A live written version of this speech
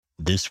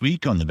This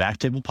week on the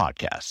Backtable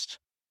Podcast.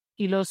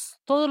 Y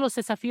todos los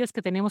desafíos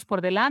que tenemos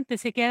por delante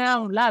se quedan a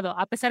un lado,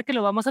 a pesar que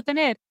lo vamos a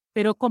tener,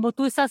 pero como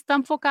tú estás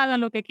tan enfocado en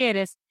lo que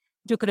quieres,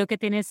 yo creo que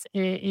tienes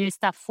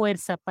esta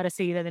fuerza para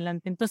seguir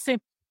adelante. Entonces,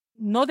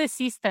 no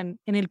desistan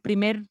en el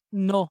primer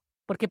no,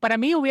 porque para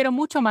mí hubieron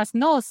mucho más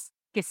nos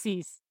que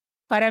sís.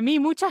 Para mí,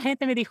 mucha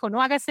gente me dijo,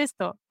 no hagas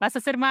esto, vas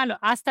a ser malo,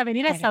 hasta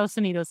venir a Estados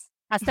Unidos.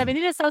 Hasta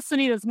venir a Estados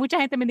Unidos, mucha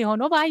gente me dijo,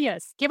 no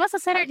vayas, ¿qué vas a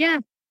hacer allá?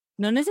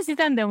 No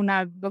necesitan de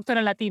una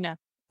doctora latina.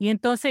 Y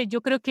entonces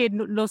yo creo que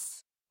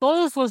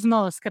todos los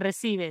nos que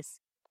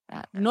recibes,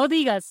 no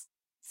digas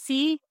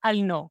sí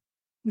al no.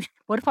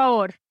 Por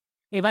favor,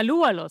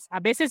 evalúalos.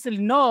 A veces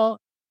el no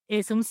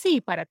es un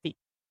sí para ti.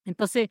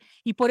 Entonces,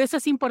 y por eso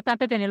es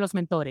importante tener los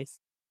mentores,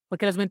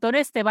 porque los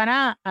mentores te van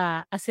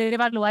a hacer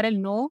evaluar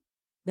el no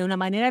de una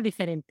manera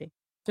diferente.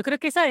 Yo creo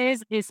que esa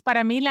es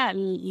para mí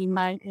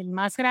el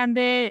más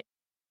grande,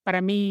 para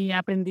mí,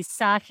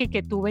 aprendizaje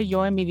que tuve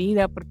yo en mi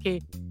vida, porque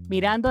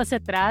mirando hacia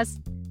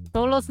atrás,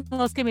 todos los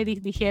nos que me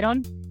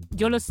dijeron,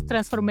 yo los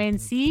transformé en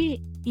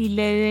sí y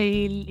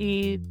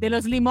de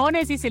los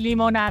limones hice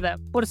limonada.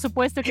 Por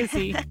supuesto que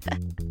sí.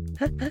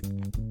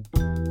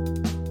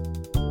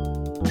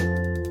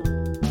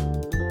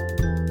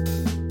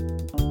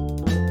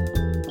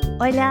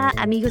 Hola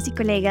amigos y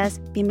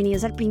colegas,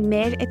 bienvenidos al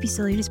primer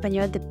episodio en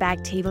español de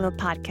Backtable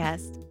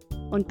Podcast,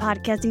 un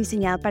podcast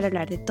diseñado para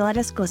hablar de todas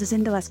las cosas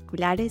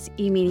endovasculares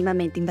y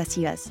mínimamente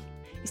invasivas.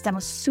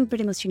 Estamos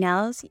súper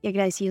emocionados y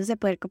agradecidos de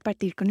poder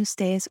compartir con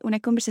ustedes una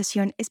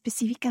conversación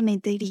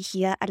específicamente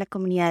dirigida a la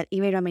comunidad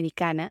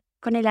iberoamericana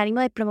con el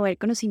ánimo de promover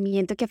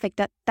conocimiento que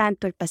afecta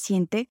tanto al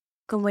paciente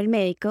como el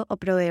médico o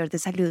proveedor de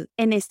salud.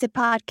 En este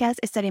podcast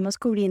estaremos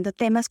cubriendo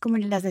temas como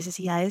las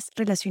necesidades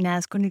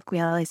relacionadas con el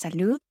cuidado de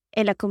salud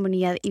en la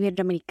comunidad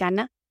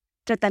iberoamericana,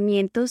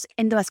 tratamientos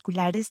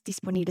endovasculares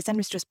disponibles a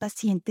nuestros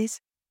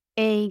pacientes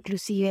e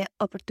inclusive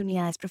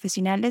oportunidades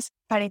profesionales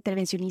para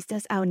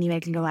intervencionistas a un nivel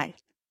global.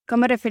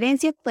 Como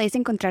referencia, puedes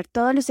encontrar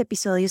todos los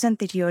episodios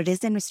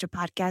anteriores de nuestro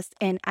podcast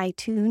en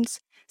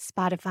iTunes,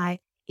 Spotify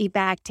y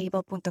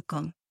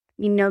backtable.com.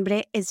 Mi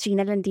nombre es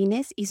Gina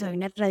Landines y soy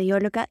una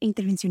radióloga e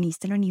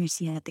intervencionista en la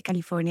Universidad de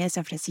California de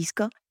San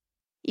Francisco.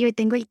 Y hoy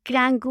tengo el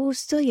gran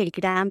gusto y el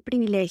gran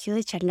privilegio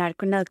de charlar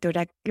con la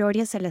doctora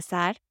Gloria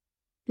Salazar.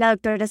 La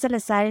doctora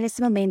Salazar en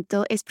este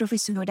momento es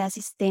profesora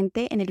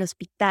asistente en el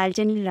Hospital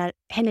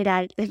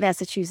General de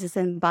Massachusetts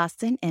en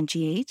Boston,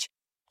 MGH.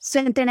 Su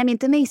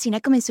entrenamiento en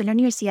medicina comenzó en la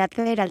Universidad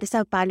Federal de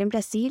Sao Paulo en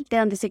Brasil, de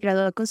donde se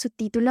graduó con su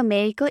título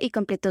médico y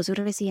completó su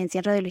residencia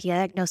en radiología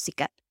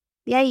diagnóstica.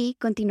 De ahí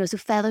continuó su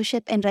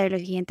fellowship en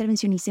radiología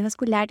intervencionista y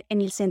vascular en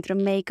el Centro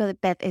Médico de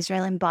Beth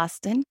Israel en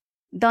Boston,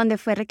 donde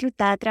fue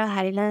reclutada a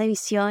trabajar en la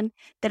división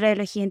de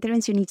radiología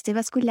intervencionista y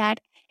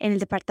vascular en el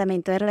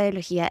departamento de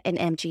radiología en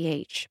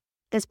MGH.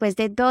 Después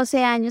de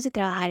 12 años de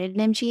trabajar en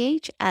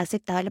MGH, ha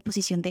aceptado la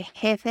posición de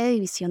jefe de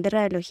división de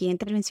radiología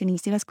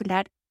intervencionista y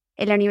vascular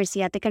en la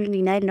Universidad de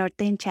Carolina del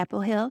Norte en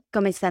Chapel Hill,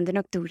 comenzando en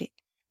octubre.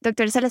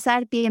 Doctor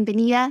Salazar,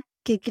 bienvenida.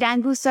 Qué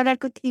gran gusto hablar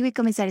contigo y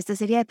comenzar esta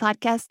serie de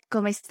podcast.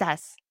 ¿Cómo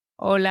estás?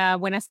 Hola,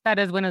 buenas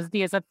tardes, buenos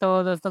días a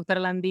todos. Doctora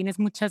Landines,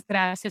 muchas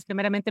gracias.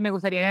 Primeramente, me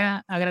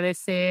gustaría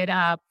agradecer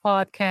a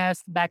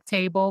Podcast,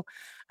 Backtable,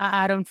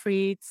 a Aaron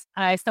Fritz,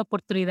 a esta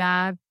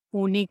oportunidad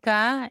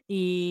única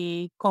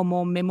y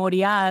como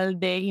memorial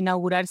de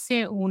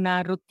inaugurarse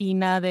una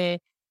rutina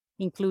de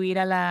incluir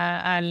a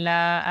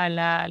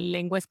la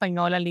lengua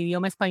española, al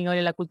idioma español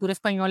y la cultura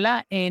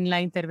española en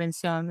la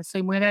intervención.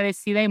 Soy muy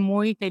agradecida y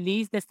muy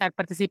feliz de estar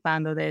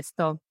participando de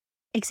esto.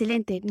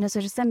 Excelente,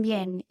 nosotros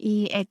también.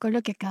 Y eco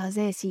lo que acabas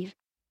de decir.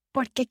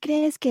 ¿Por qué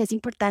crees que es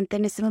importante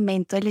en este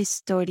momento de la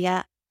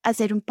historia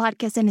hacer un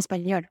podcast en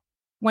español?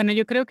 Bueno,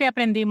 yo creo que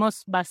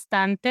aprendimos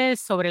bastante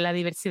sobre la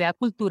diversidad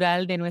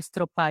cultural de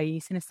nuestro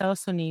país en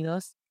Estados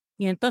Unidos.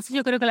 Y entonces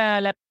yo creo que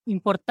la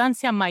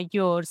importancia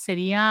mayor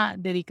sería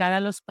dedicada a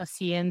los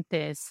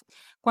pacientes.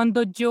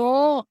 Cuando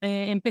yo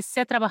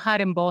empecé a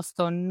trabajar en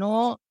Boston,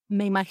 no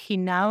me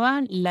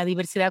imaginaba la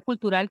diversidad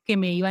cultural que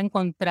me iba a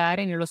encontrar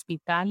en el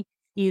hospital.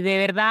 Y de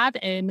verdad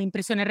me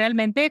impresioné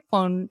realmente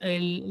con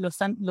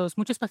los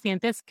muchos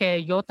pacientes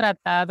que yo he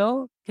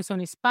tratado, que son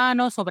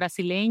hispanos o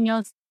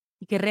brasileños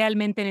y que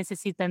realmente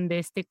necesitan de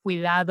este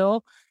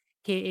cuidado,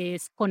 que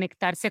es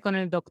conectarse con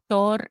el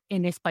doctor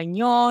en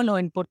español o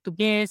en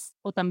portugués,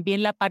 o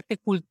también la parte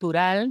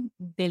cultural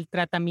del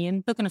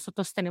tratamiento que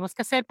nosotros tenemos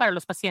que hacer para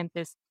los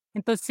pacientes.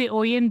 Entonces,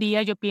 hoy en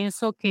día yo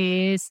pienso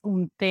que es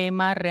un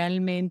tema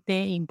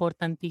realmente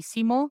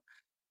importantísimo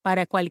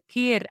para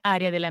cualquier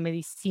área de la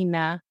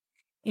medicina,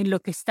 en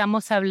lo que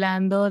estamos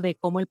hablando de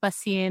cómo el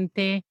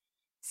paciente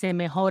se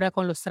mejora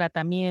con los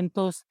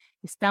tratamientos.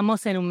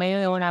 Estamos en un medio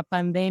de una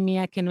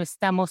pandemia que nos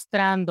está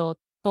mostrando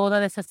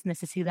todas esas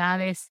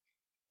necesidades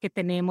que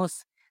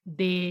tenemos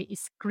de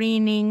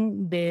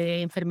screening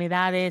de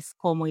enfermedades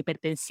como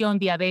hipertensión,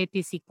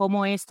 diabetes y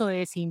cómo esto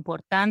es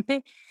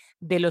importante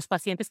de los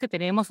pacientes que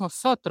tenemos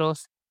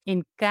nosotros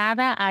en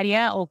cada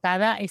área o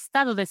cada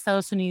estado de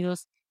Estados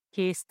Unidos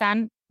que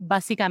están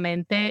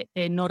básicamente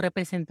no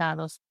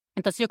representados.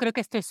 Entonces yo creo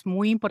que esto es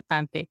muy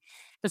importante.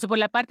 Entonces por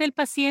la parte del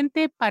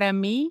paciente, para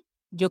mí,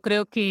 yo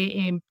creo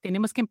que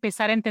tenemos que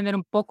empezar a entender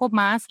un poco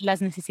más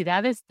las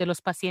necesidades de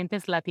los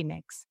pacientes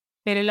Latinx.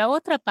 Pero en la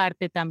otra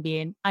parte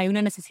también hay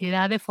una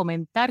necesidad de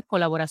fomentar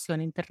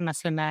colaboración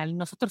internacional.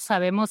 Nosotros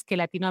sabemos que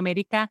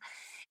Latinoamérica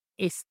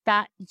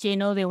está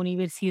lleno de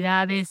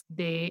universidades,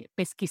 de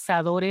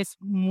pesquisadores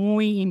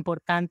muy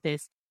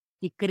importantes.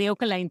 Y creo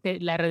que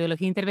la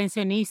radiología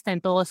intervencionista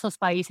en todos esos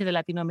países de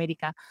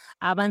Latinoamérica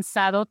ha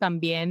avanzado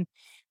también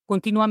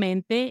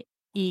continuamente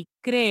y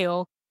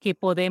creo que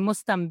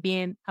podemos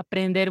también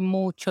aprender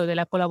mucho de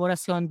la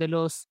colaboración de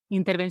los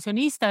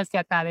intervencionistas de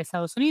acá de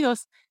Estados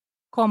Unidos,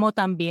 como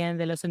también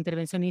de los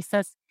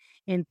intervencionistas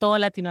en toda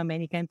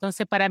Latinoamérica.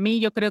 Entonces, para mí,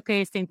 yo creo que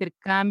este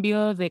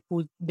intercambio de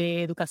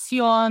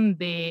educación,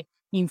 de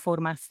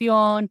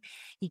información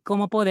y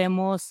cómo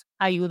podemos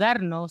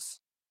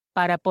ayudarnos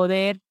para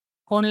poder,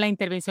 con la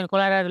intervención, con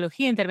la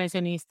radiología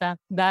intervencionista,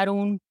 dar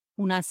un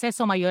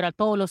acceso mayor a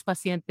todos los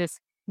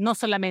pacientes, no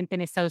solamente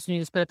en Estados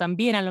Unidos, pero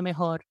también a lo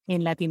mejor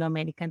en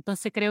Latinoamérica.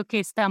 Entonces, creo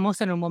que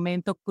estamos en un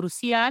momento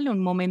crucial,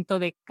 un momento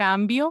de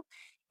cambio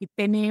y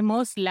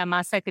tenemos la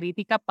masa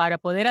crítica para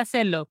poder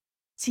hacerlo.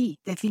 Sí,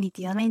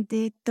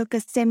 definitivamente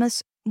tocas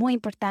temas muy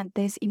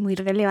importantes y muy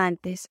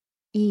relevantes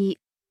y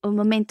un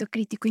momento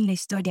crítico en la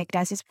historia.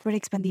 Gracias por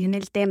expandir en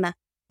el tema.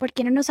 ¿Por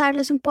qué no nos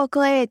hablas un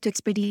poco de tu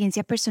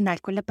experiencia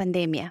personal con la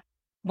pandemia?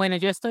 Bueno,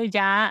 yo estoy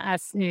ya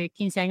hace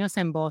 15 años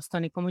en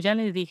Boston y como ya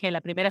les dije,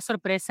 la primera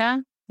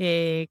sorpresa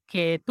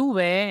que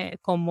tuve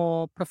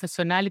como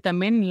profesional y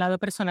también en el lado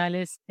personal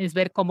es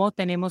ver cómo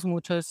tenemos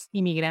muchos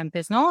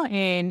inmigrantes, ¿no?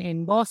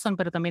 En Boston,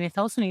 pero también en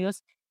Estados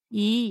Unidos.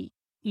 Y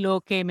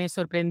lo que me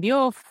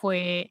sorprendió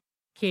fue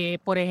que,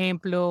 por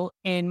ejemplo,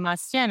 en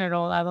Mass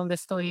General, a donde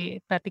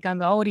estoy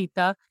practicando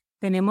ahorita,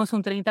 tenemos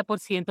un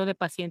 30% de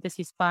pacientes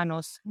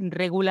hispanos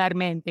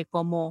regularmente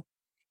como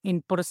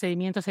en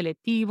procedimientos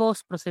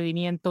selectivos,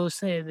 procedimientos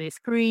de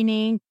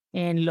screening,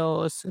 en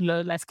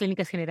las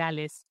clínicas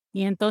generales.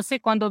 Y entonces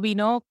cuando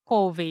vino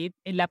COVID,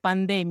 la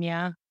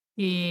pandemia,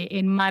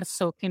 en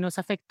marzo, que nos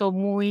afectó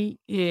muy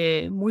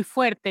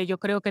fuerte, yo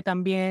creo que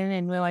también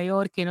en Nueva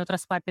York y en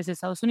otras partes de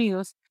Estados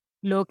Unidos,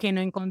 lo que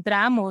nos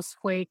encontramos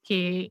fue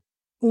que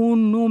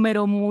un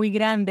número muy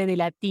grande de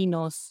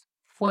latinos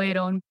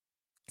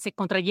se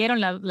contrayeron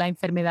la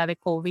enfermedad de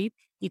COVID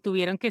y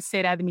tuvieron que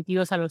ser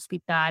admitidos al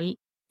hospital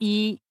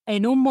y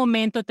en un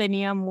momento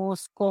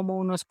teníamos como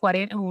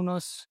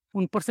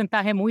un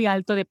porcentaje muy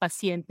alto de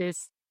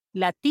pacientes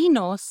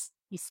latinos,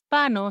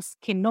 hispanos,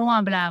 que no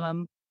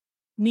hablaban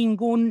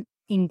ningún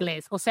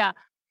inglés. O sea,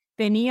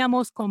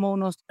 teníamos como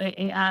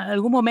a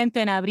algún momento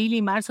en abril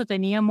y marzo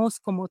teníamos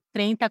como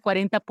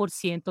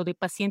 30-40% de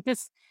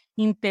pacientes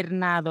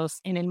internados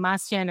en el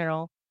Mass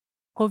General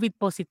COVID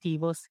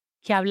positivos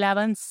que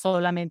hablaban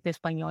solamente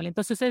español.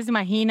 Entonces, ustedes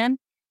imaginan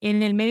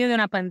en el medio de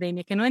una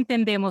pandemia que no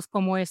entendemos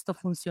cómo esto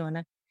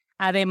funciona.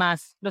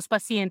 Además, los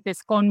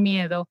pacientes con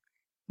miedo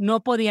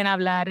no podían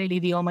hablar el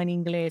idioma en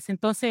inglés.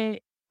 Entonces,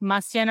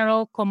 Mass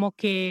General como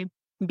que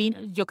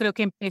yo creo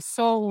que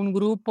empezó un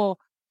grupo,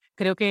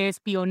 creo que es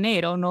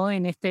pionero, ¿no?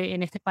 En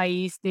este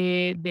país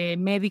de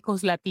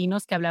médicos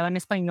latinos que hablaban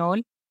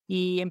español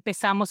y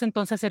empezamos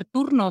entonces a hacer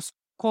turnos,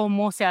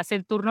 como se hace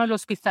el turno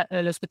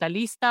del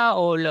hospitalista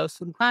o los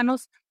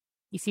cirujanos.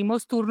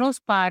 Hicimos turnos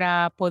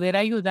para poder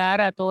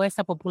ayudar a toda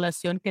esta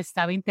población que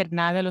estaba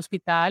internada en el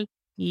hospital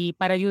y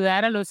para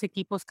ayudar a los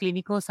equipos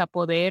clínicos a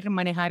poder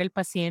manejar el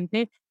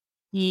paciente.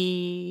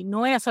 Y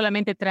no era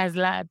solamente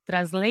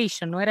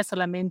translation, no era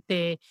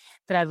solamente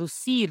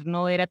traducir,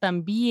 no era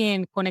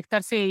también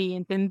conectarse y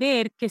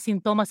entender qué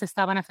síntomas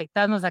estaban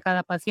afectando a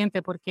cada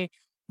paciente, porque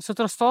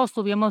nosotros todos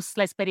tuvimos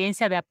la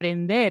experiencia de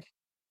aprender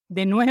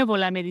de nuevo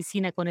la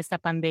medicina con esta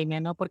pandemia,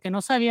 ¿no? Porque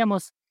no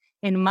sabíamos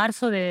en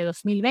marzo de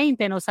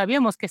 2020, no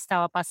sabíamos qué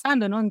estaba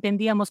pasando, no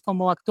entendíamos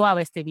cómo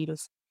actuaba este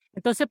virus.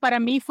 Entonces,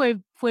 para mí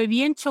fue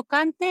bien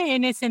chocante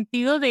en el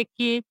sentido de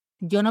que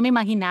yo no me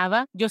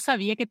imaginaba, yo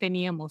sabía que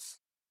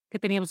teníamos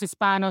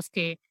hispanos,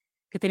 que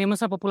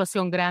teníamos una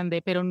población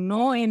grande, pero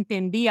no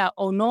entendía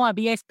o no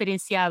había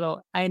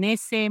experienciado en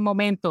ese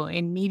momento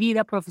en mi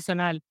vida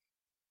profesional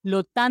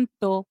lo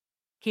tanto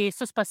que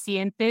esos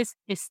pacientes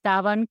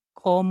estaban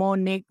como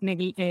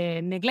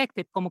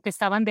neglected, como que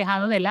estaban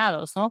dejados de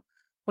lado, ¿no?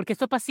 Porque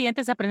estos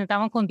pacientes se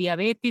presentaban con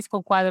diabetes,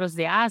 con cuadros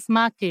de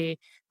asma,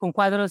 con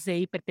cuadros de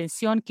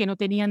hipertensión, que no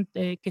tenían,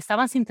 que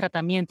estaban sin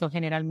tratamiento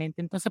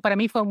generalmente. Entonces, para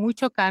mí fue muy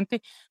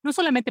chocante, no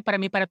solamente para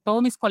mí, para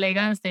todos mis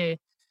colegas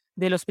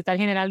del Hospital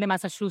General de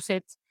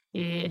Massachusetts.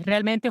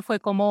 Realmente fue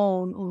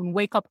como un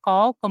wake-up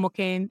call, como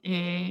que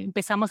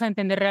empezamos a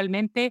entender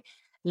realmente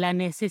la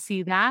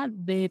necesidad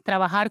de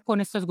trabajar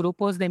con estos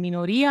grupos de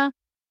minoría,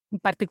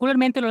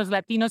 particularmente los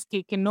latinos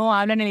que no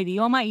hablan el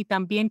idioma y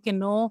también que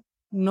no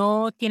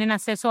tienen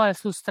acceso a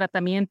sus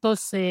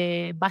tratamientos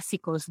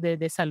básicos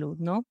de salud,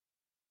 ¿no?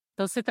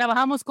 Entonces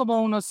trabajamos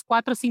como unos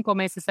 4 o 5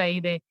 meses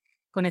ahí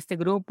con este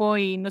grupo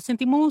y nos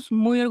sentimos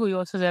muy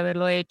orgullosos de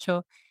haberlo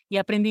hecho y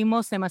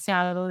aprendimos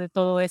demasiado de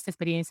toda esta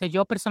experiencia.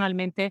 Yo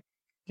personalmente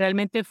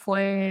realmente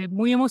fue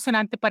muy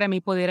emocionante para mí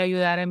poder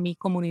ayudar a mi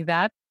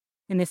comunidad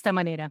en esta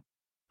manera.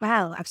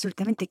 Wow,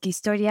 absolutamente. Qué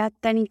historia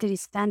tan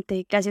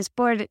interesante. Gracias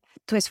por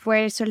tu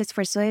esfuerzo, el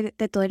esfuerzo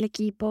de todo el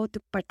equipo, tu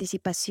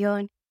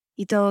participación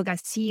y todo,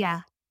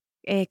 García,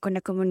 con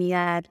la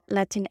comunidad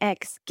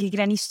Latinx. Qué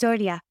gran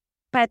historia.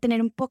 Para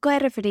tener un poco de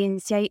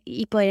referencia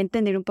y poder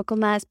entender un poco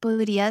más,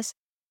 ¿podrías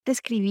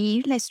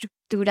describir la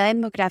estructura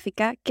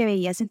demográfica que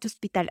veías en tu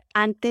hospital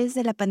antes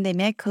de la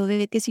pandemia de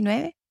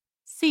COVID-19?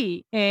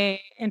 Sí,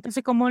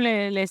 entonces como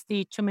les he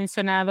dicho,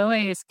 mencionado,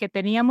 es que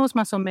teníamos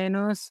más o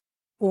menos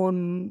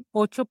un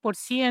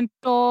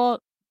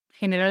 8%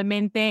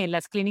 generalmente en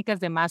las clínicas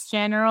de Mass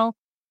General,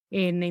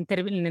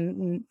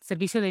 en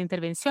servicio de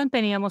intervención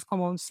teníamos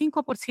como un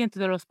 5%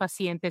 de los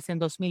pacientes en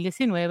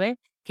 2019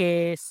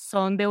 que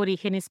son de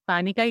origen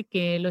hispánica y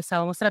que lo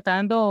estábamos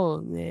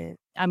tratando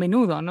a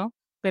menudo, ¿no?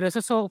 Pero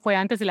fue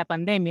antes de la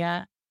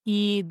pandemia.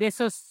 Y de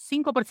esos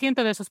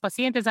 5% de esos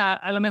pacientes,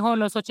 a lo mejor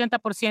los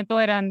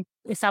 80%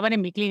 estaban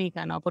en mi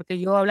clínica, ¿no? Porque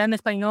yo hablando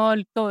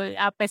español,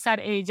 a pesar,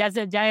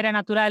 ya era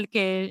natural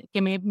que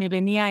me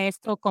venía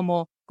esto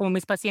como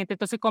mis pacientes.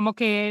 Entonces, como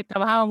que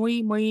trabajaba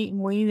muy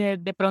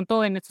de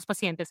pronto en estos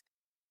pacientes.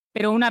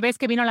 Pero una vez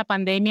que vino la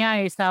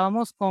pandemia,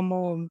 estábamos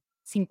como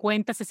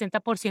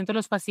 50-60% de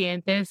los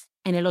pacientes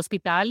en el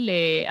hospital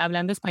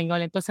hablando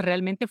español. Entonces,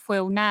 realmente fue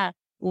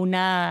un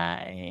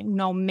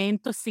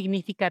aumento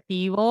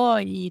significativo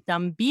y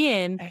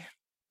también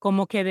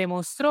como que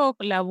demostró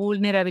la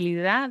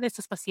vulnerabilidad de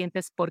estos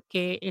pacientes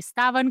porque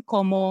estaban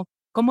como,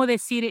 ¿cómo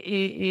decir?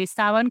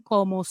 Estaban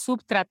como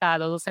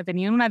subtratados, o sea,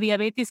 tenían una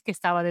diabetes que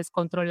estaba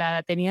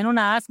descontrolada, tenían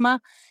una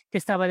asma que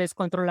estaba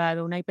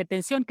descontrolada, una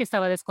hipertensión que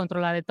estaba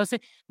descontrolada.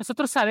 Entonces,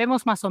 nosotros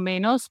sabemos más o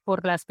menos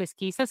por las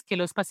pesquisas que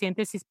los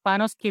pacientes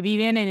hispanos que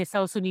viven en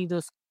Estados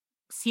Unidos,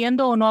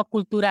 siendo o no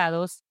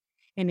aculturados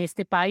en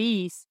este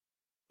país,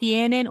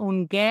 tienen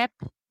un gap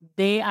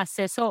de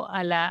acceso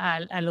a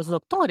los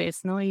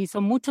doctores, ¿no? Y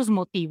son muchos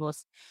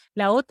motivos.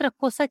 La otra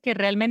cosa que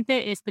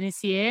realmente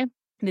experiencié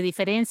de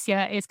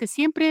diferencia es que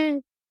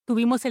siempre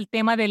tuvimos el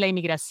tema de la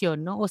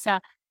inmigración, ¿no? O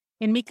sea,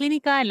 en mi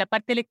clínica, en la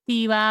parte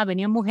electiva,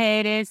 venían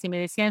mujeres y me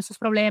decían sus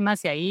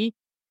problemas y ahí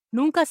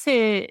nunca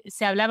se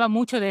hablaba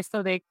mucho de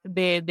esto de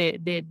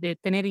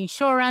tener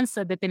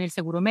insurance, de tener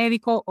seguro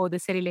médico o de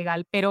ser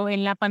ilegal, pero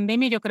en la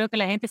pandemia yo creo que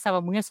la gente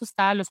estaba muy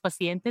asustada, los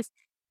pacientes,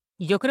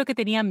 y yo creo que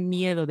tenían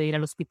miedo de ir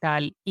al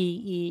hospital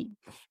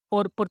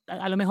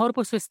a lo mejor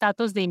por su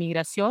estatus de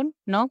inmigración,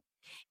 ¿no?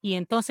 Y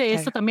entonces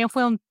esto Claro. también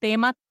fue un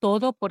tema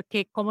todo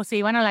porque como se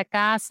iban a la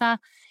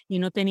casa y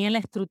no tenían la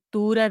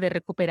estructura de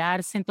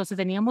recuperarse, entonces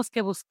teníamos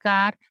que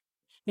buscar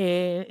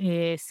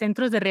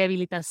centros de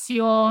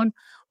rehabilitación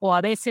o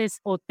a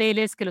veces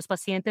hoteles que los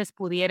pacientes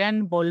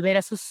pudieran volver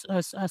a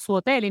su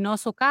hotel y no a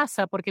su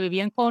casa porque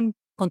vivían con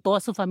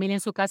toda su familia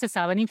en su casa,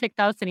 estaban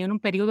infectados, tenían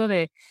un periodo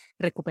de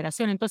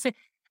recuperación. Entonces,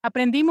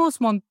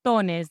 aprendimos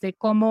montones de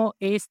cómo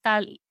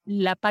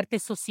la parte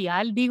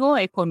social, digo,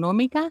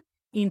 económica,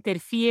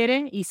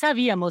 interfiere y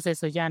sabíamos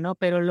eso ya, ¿no?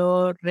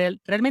 Pero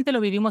realmente lo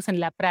vivimos en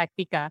la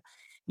práctica,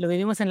 lo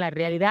vivimos en la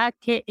realidad,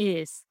 que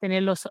es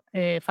tener los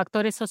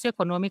factores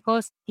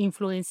socioeconómicos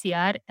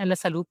influenciar en la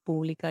salud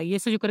pública. Y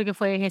eso yo creo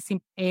que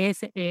es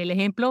el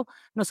ejemplo,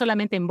 no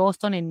solamente en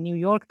Boston, en New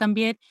York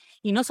también,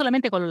 y no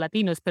solamente con los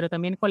latinos, pero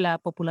también con la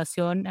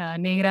población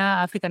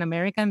negra, African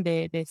American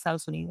de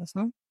Estados Unidos,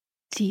 ¿no?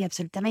 Sí,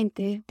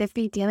 absolutamente.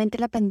 Definitivamente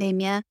la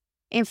pandemia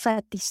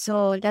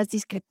enfatizó las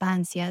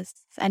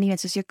discrepancias a nivel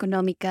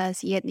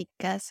socioeconómicas y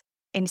étnicas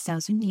en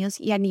Estados Unidos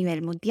y a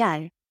nivel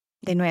mundial.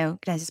 De nuevo,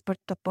 gracias por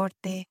tu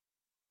aporte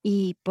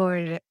y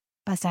por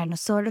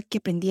pasarnos todo lo que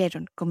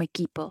aprendieron como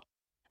equipo.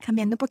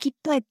 Cambiando un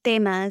poquito de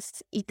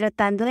temas y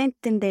tratando de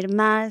entender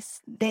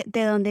más de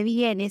dónde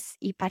vienes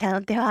y para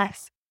dónde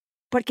vas.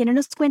 ¿Por qué no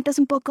nos cuentas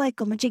un poco de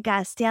cómo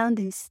llegaste a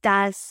donde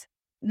estás?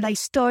 La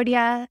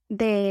historia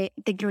de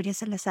Gloria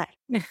Salazar.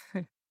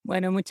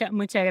 Bueno, muchas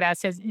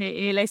gracias.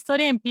 La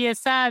historia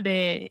empieza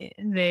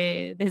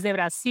desde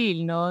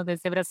Brasil, ¿no?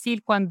 Desde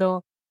Brasil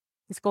cuando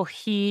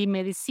escogí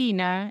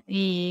medicina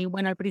y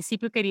bueno, al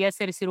principio quería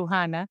ser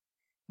cirujana,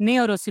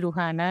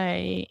 neurocirujana,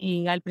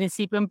 y al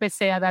principio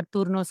empecé a dar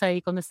turnos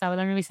ahí cuando estaba en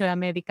la Universidad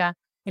Médica,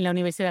 en la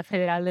Universidad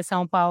Federal de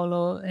São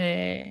Paulo.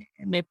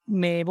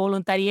 Me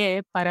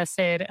voluntarié para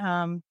hacer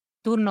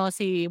turnos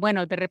y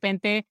bueno, de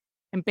repente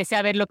empecé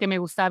a ver lo que me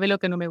gustaba y lo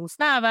que no me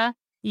gustaba.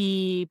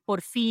 Y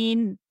por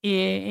fin,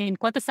 en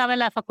cuanto estaba en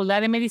la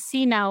Facultad de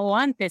Medicina o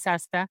antes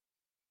hasta,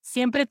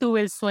 siempre tuve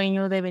el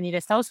sueño de venir a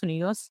Estados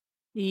Unidos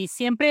y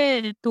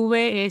siempre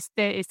tuve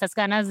estas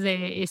ganas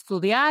de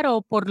estudiar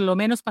o por lo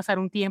menos pasar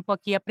un tiempo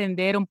aquí,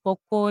 aprender un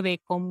poco de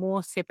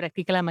cómo se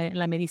practica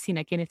la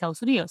medicina aquí en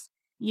Estados Unidos.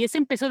 Y eso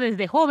empezó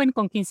desde joven,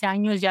 con 15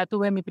 años ya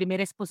tuve mi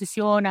primera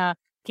exposición a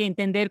que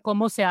entender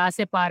cómo se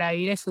hace para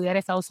ir a estudiar a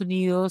Estados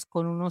Unidos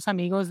con unos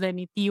amigos de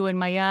mi tío en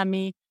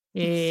Miami,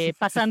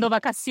 pasando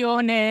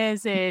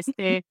vacaciones,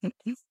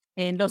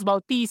 en los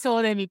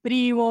bautizos de mi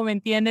primo, ¿me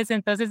entiendes?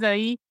 Entonces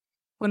ahí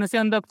conocí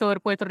a un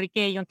doctor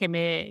puertorriqueño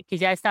que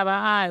ya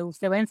estaba,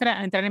 usted va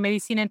a entrar en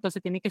medicina,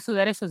 entonces tiene que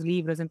estudiar esos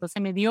libros.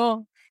 Entonces me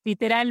dio,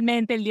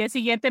 literalmente, el día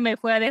siguiente me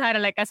fue a dejar a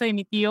la casa de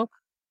mi tío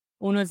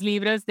unos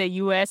libros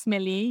de U.S.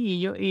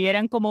 Melee y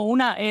eran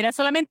era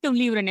solamente un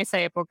libro en esa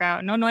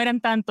época, ¿no? No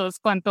eran tantos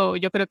cuanto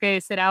yo creo que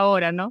será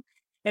ahora, ¿no?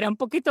 Era un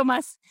poquito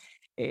más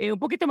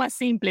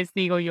simples,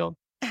 digo yo.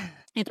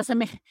 Entonces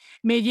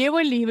me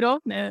llevo el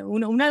libro,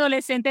 un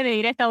adolescente de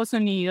ir a Estados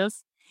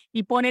Unidos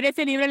y poner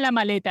ese libro en la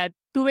maleta.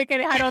 Tuve que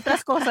dejar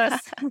otras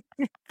cosas,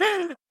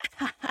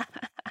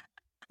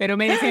 pero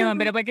me decían,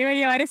 pero ¿para qué voy a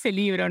llevar ese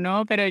libro,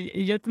 no? Pero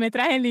yo me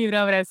traje el libro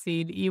a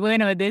Brasil y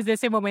bueno, desde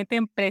ese momento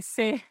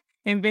empecé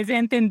a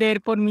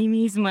entender por mí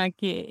misma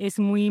que es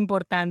muy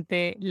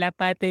importante la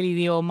parte del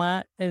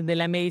idioma, de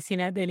la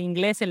medicina, del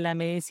inglés en la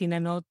medicina,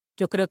 ¿no?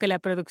 Yo creo que la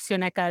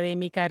producción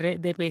académica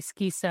de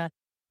pesquisa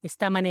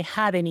está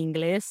manejada en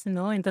inglés,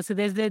 ¿no?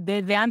 Entonces,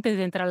 desde antes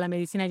de entrar a la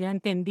medicina ya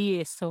entendí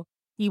eso.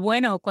 Y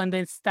bueno, cuando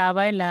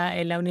estaba en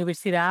la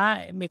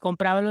universidad, me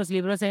compraba los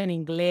libros en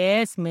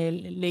inglés, me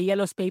leía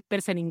los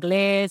papers en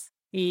inglés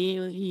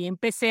y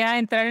empecé a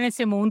entrar en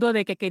ese mundo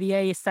de que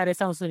quería estar en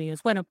Estados Unidos.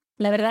 Bueno,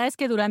 la verdad es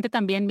que durante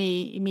también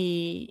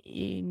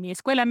mi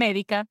escuela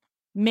médica,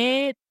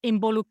 me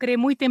involucré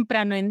muy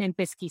temprano en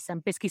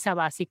pesquisa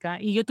básica,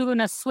 y yo tuve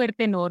una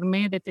suerte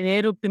enorme de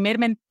tener un primer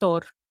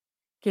mentor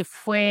que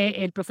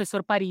fue el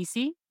profesor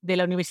Parisi de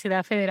la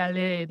Universidad Federal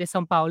de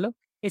São Paulo.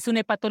 Es un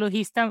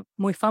hepatologista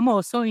muy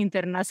famoso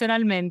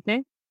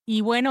internacionalmente.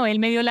 Y bueno, él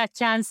me dio la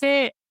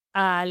chance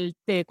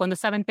cuando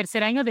estaba en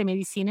tercer año de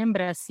medicina en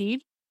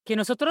Brasil, que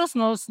nosotros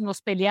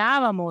nos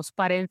peleábamos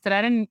para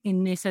entrar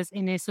en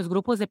esos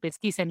grupos de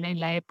pesquisa en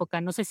la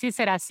época. No sé si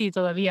será así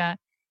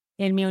todavía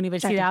en mi Claro.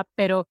 universidad,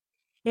 pero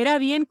era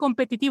bien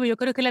competitivo. Yo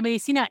creo que la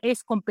medicina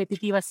es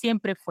competitiva,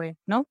 siempre fue,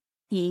 ¿no?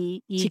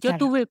 Y Sí, yo claro.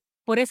 tuve,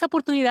 por esa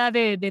oportunidad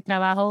de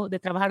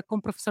trabajar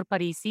con profesor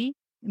Parisi,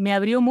 me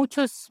abrió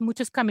muchos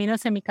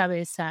caminos en mi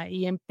cabeza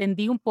y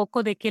entendí un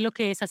poco de qué es lo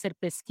que es hacer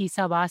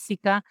pesquisa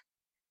básica.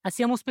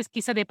 Hacíamos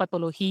pesquisa de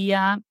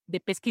patología, de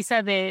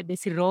pesquisa de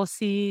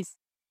cirrosis,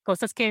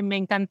 cosas que me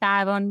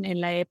encantaron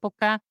en la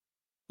época.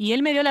 Y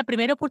él me dio la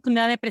primera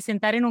oportunidad de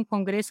presentar en un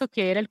congreso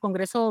que era el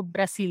Congreso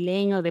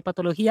Brasileño de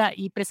Patología,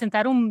 y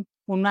presentar un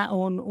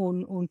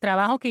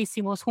trabajo que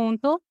hicimos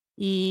juntos,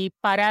 y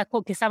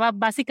que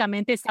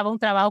estaba un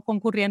trabajo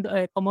concurriendo,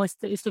 como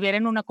estuviera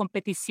en una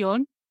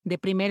competición de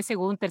primer,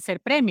 segundo, tercer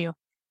premio.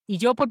 Y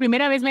yo por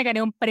primera vez me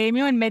gané un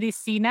premio en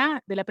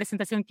medicina de la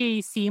presentación que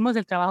hicimos,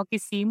 del trabajo que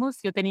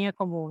hicimos. Yo tenía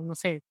como, no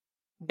sé,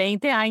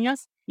 20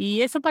 años.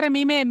 Y eso para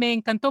mí me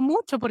encantó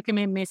mucho porque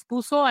me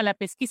expuso a la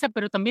pesquisa,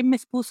 pero también me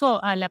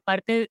expuso a la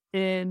parte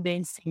de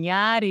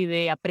enseñar y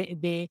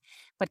de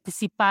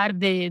participar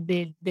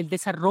del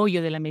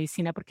desarrollo de la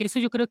medicina, porque eso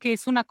yo creo que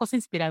es una cosa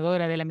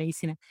inspiradora de la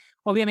medicina.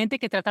 Obviamente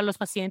que tratar a los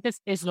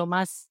pacientes es lo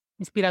más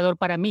inspirador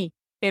para mí,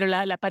 pero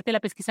la parte de la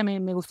pesquisa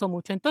me gustó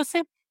mucho.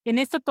 Entonces, en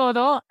esto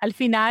todo, al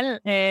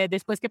final,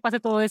 después que pase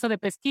todo eso de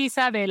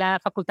pesquisa de la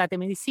Facultad de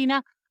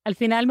Medicina, al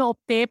final me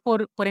opté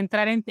por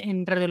entrar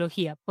en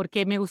radiología,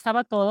 porque me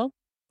gustaba todo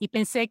y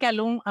pensé que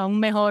aún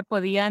mejor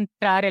podía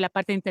entrar en la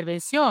parte de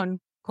intervención,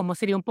 como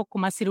sería un poco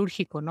más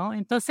cirúrgico, ¿no?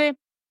 Entonces,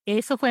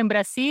 eso fue en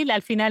Brasil.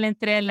 Al final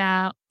entré en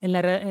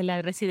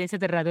la residencia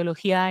de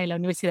radiología en la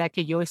universidad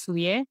que yo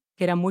estudié,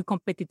 que era muy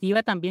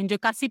competitiva también. Yo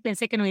casi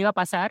pensé que no iba a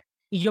pasar.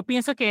 Y yo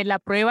pienso que la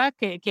prueba,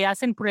 que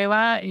hacen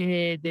prueba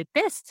de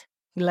test,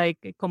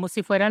 como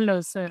si fueran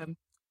los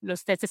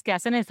testes que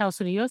hacen en Estados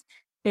Unidos,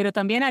 pero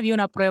también había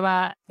una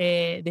prueba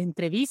de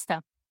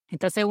entrevista.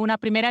 Entonces, una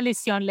primera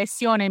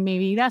lesión en mi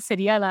vida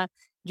sería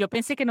yo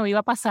pensé que no iba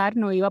a pasar,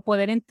 no iba a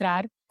poder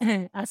entrar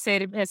a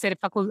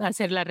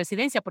hacer la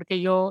residencia, porque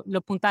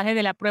los puntajes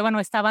de la prueba no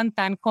estaban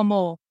tan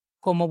como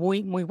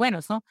muy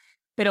buenos, ¿no?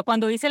 Pero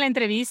cuando hice la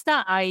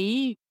entrevista,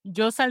 ahí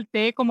yo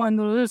salté como en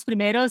uno de los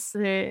primeros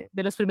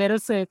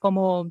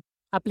como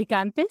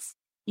aplicantes,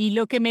 y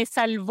lo que me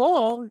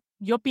salvó,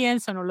 yo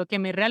pienso, ¿no? Lo que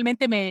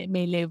realmente me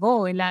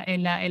elevó en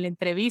la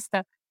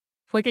entrevista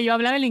fue que yo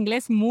hablaba el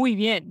inglés muy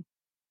bien,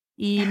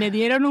 y me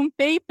dieron un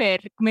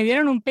paper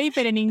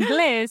en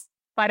inglés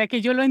para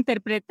que yo lo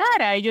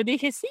interpretara, y yo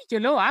dije, sí, yo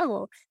lo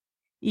hago.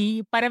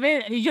 Y para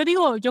ver, y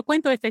yo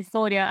cuento esta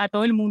historia a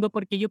todo el mundo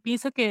porque yo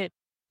pienso que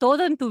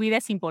todo en tu vida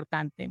es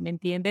importante, ¿me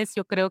entiendes?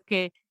 Yo creo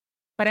que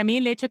para mí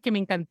el hecho que me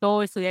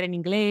encantó estudiar en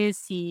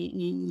inglés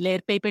y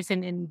leer papers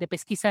de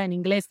pesquisa en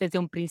inglés desde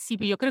un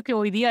principio, yo creo que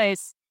hoy día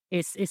es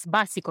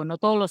básico, ¿no?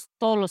 Todos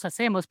los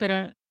hacemos,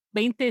 pero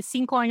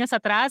 25 años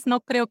atrás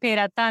no creo que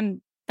era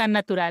tan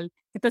natural.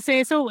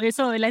 Entonces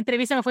la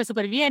entrevista me fue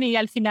súper bien, y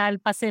al final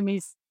pasé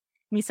mis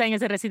años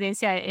de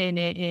residencia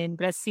en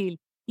Brasil.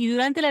 Y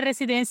durante la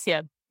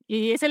residencia,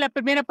 y esa es la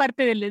primera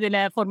parte de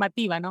la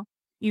formativa, ¿no?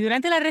 Y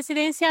durante la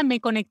residencia me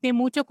conecté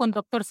mucho con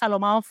doctor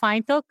Salomão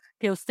Feintok,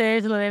 que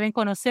ustedes lo deben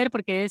conocer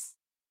porque es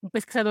un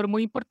pesquisador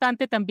muy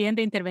importante también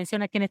de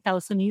intervención aquí en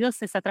Estados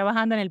Unidos. Está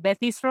trabajando en el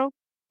Beth Israel,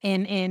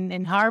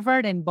 en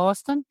Harvard, en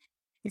Boston.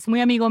 Es muy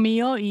amigo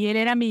mío, y él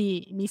era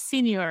mi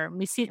senior,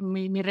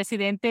 mi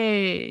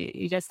residente,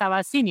 y ya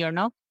estaba senior,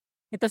 ¿no?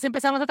 Entonces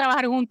empezamos a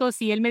trabajar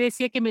juntos y él me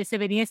decía que se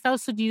venía a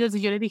Estados Unidos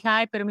y yo le dije,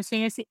 ay, pero mi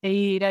sueño es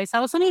ir a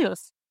Estados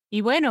Unidos.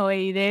 Y bueno,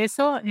 y de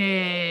eso,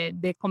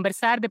 de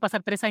conversar, de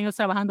pasar 3 años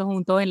trabajando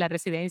juntos en la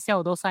residencia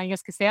o 2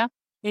 años que sea,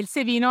 él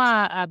se vino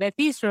a Beth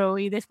Israel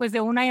y después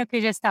de un año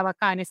que ya estaba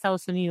acá en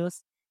Estados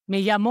Unidos,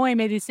 me llamó y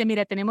me dice,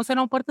 mira, tenemos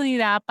una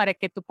oportunidad para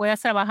que tú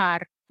puedas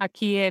trabajar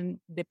aquí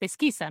de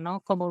pesquisa,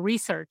 ¿no? Como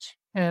research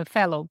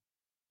fellow.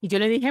 Y yo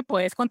le dije,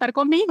 puedes contar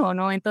conmigo,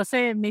 ¿no?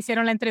 Entonces me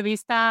hicieron la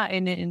entrevista,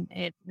 en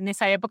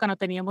esa época no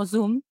teníamos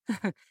Zoom,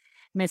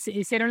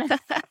 hicieron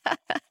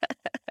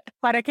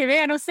para que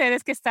vean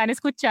ustedes que están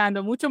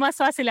escuchando, mucho más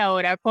fácil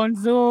ahora, con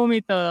Zoom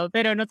y todo,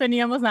 pero no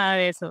teníamos nada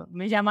de eso.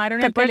 Me llamaron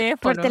Fue el por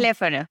teléfono.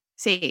 teléfono.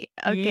 Sí,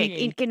 ok. ¿Y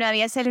Sí. que no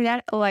había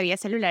celular o había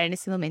celular en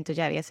ese momento?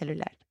 Ya había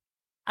celular.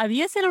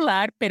 Había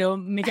celular, pero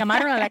me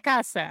llamaron a la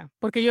casa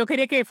porque yo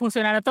quería que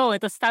funcionara todo.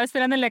 Entonces estaba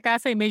esperando en la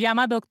casa y me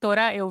llama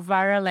doctora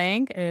Elvira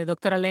Lang,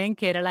 doctora Lang,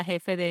 que era la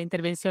jefe de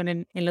intervención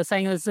en los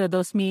años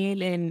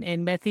 2000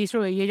 en Beth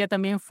Israel, y ella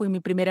también fue mi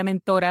primera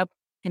mentora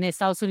en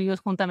Estados Unidos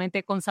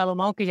juntamente con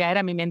Salomón, que ya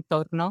era mi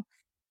mentor, ¿no?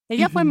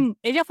 Ujú.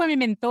 Ella fue mi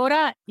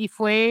mentora y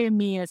fue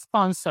mi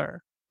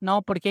sponsor,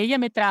 ¿no? Porque ella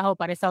me trajo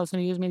para Estados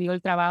Unidos, me dio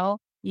el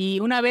trabajo. Y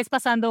una vez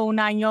pasando un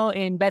año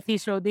en Beth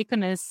Israel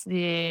Deaconess,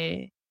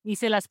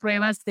 hice las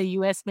pruebas de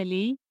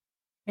USMLE.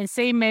 En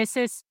 6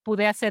 meses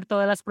pude hacer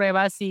todas las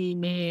pruebas y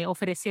me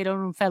ofrecieron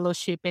un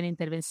fellowship en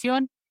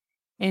intervención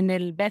en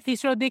el Beth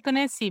Israel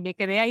Deaconess y me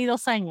quedé ahí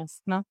 2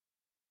 años, ¿no?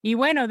 Y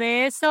bueno,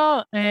 de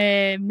eso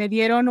me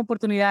dieron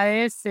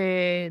oportunidades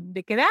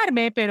de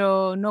quedarme,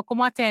 pero no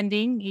como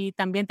attending. Y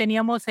también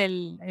teníamos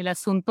el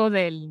asunto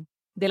de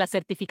la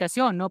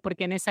certificación, ¿no?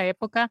 Porque en esa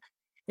época,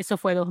 eso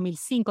fue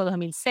 2005,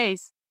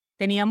 2006,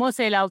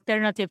 teníamos el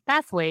Alternative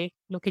Pathway,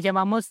 lo que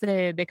llamamos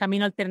de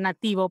camino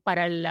alternativo Mm.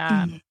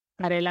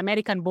 para el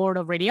American Board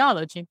of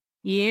Radiology.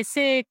 Y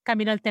ese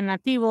camino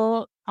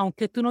alternativo,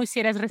 aunque tú no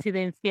hicieras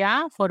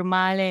residencia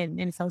formal en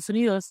Estados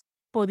Unidos,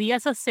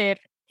 podías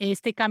hacer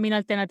este camino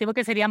alternativo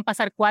que serían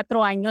pasar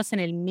 4 años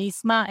en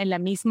la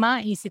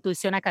misma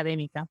institución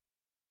académica.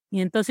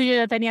 Y entonces yo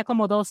ya tenía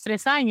como 2,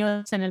 3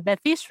 años en el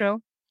Beth Israel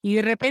y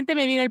de repente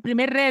me vino el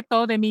primer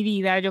reto de mi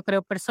vida, yo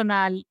creo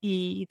personal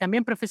y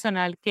también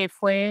profesional, que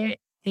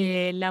fue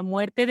la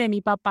muerte de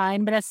mi papá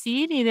en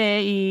Brasil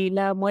y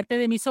la muerte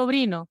de mi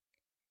sobrino,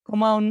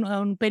 como a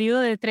un periodo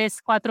de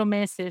 3, 4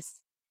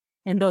 meses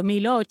en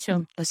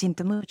 2008. Lo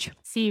siento mucho.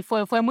 Sí,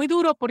 fue muy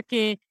duro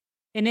porque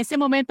en ese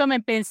momento me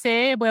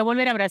pensé, voy a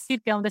volver a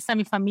Brasil, que es donde está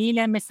mi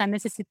familia, me están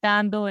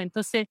necesitando.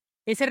 Entonces,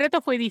 ese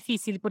reto fue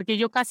difícil porque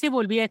yo casi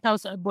volví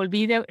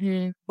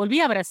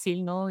a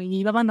Brasil, ¿no? Y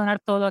iba a abandonar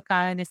todo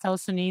acá en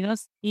Estados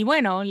Unidos. Y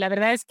bueno, la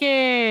verdad es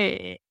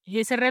que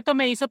ese reto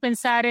me hizo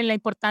pensar en la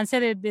importancia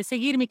de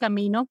seguir mi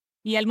camino.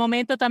 Y al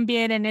momento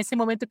también, en ese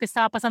momento que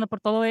estaba pasando por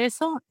todo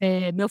eso,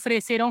 me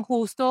ofrecieron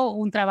justo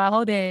un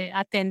trabajo de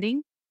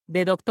attending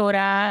de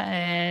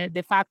doctora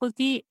de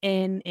faculty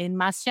en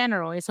Mass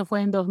General. Eso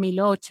fue en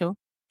 2008.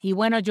 Y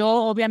bueno, yo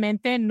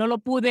obviamente no lo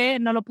pude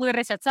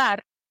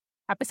rechazar,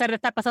 a pesar de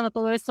estar pasando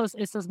todos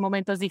estos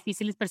momentos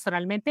difíciles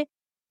personalmente.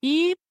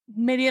 Y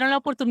me dieron la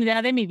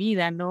oportunidad de mi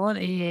vida, ¿no?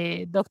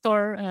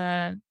 Doctor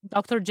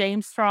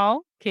James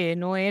Straw, que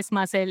no es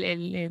más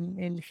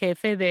el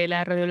jefe de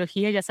la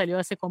radiología, ya salió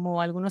hace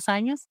como algunos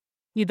años,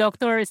 y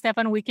Doctor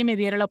Stefan Wiki me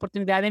dieron la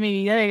oportunidad de mi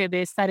vida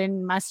de estar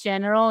en Mass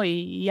General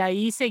y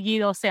ahí seguí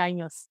 12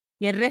 años.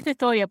 Y el resto es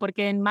historia,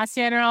 porque en Mass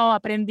General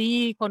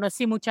aprendí,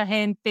 conocí mucha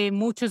gente,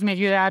 muchos me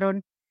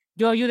ayudaron,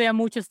 yo ayudé a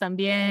muchos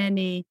también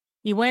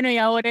y bueno, y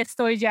ahora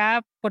estoy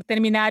ya por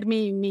terminar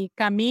mi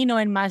camino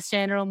en Mass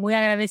General, muy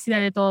agradecida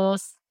de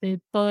todos,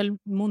 de todo el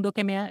mundo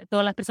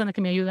todas las personas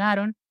que me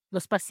ayudaron,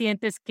 los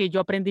pacientes que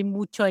yo aprendí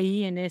mucho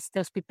ahí en este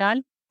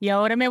hospital. Y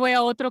ahora me voy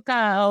a otro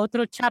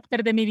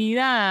chapter de mi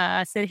vida,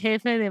 a ser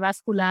jefe de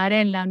vascular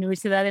en la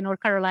Universidad de North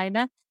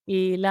Carolina.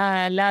 Y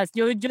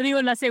yo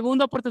digo la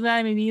segunda oportunidad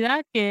de mi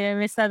vida que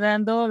me está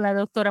dando la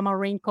doctora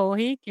Maureen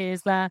Cohy, que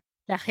es la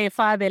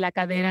jefa de la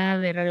cadena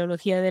de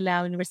radiología de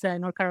la Universidad de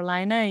North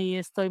Carolina, y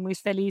estoy muy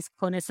feliz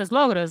con esos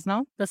logros,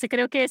 ¿no? Entonces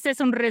creo que este es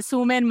un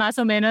resumen más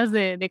o menos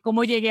de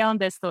cómo llegué a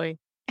donde estoy.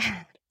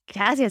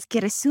 Gracias,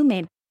 qué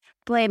resumen.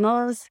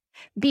 Podemos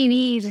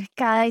vivir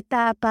cada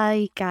etapa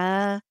y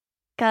cada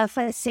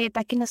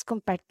faceta que nos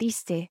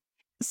compartiste.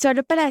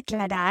 Solo para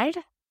aclarar,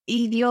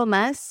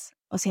 idiomas,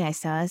 o sea,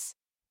 estabas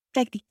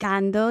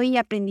practicando y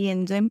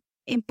aprendiendo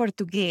en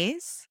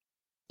portugués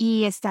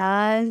y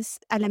estabas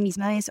a la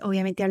misma vez,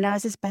 obviamente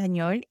hablabas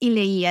español y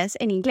leías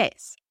en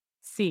inglés.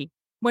 Sí.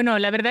 Bueno,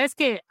 la verdad es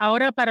que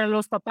ahora para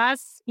los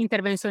papás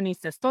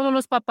intervencionistas, todos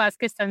los papás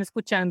que están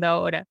escuchando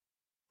ahora,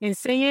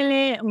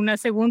 enséñele un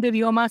segundo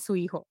idioma a su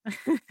hijo,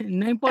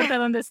 no importa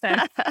dónde están,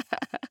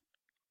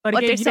 O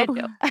porque yo,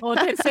 tercero. o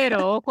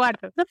tercero o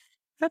cuarto,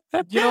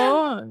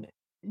 yo,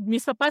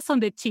 mis papás son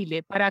de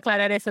Chile, para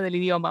aclarar eso del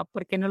idioma,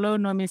 porque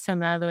no he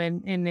mencionado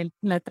en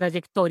la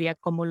trayectoria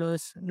como lo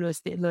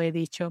he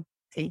dicho.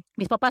 Sí.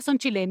 Mis papás son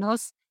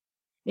chilenos,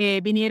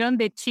 vinieron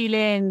de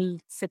Chile en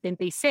el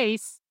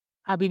 76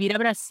 a vivir a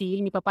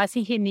Brasil. Mi papá es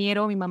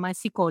ingeniero, mi mamá es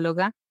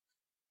psicóloga.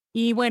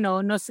 Y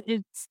bueno,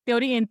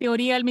 en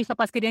teoría mis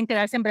papás querían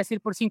quedarse en Brasil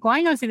por 5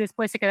 años y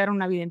después se quedaron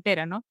una vida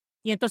entera, ¿no?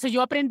 Y entonces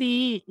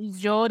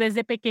yo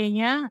desde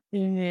pequeña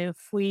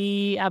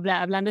fui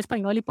hablando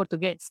español y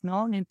portugués,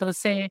 ¿no?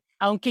 Entonces,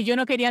 aunque yo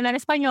no quería hablar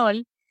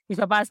español, mis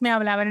papás me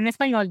hablaban en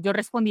español, yo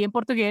respondía en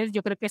portugués.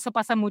 Yo creo que eso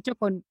pasa mucho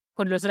con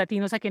los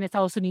latinos aquí en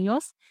Estados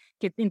Unidos,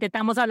 que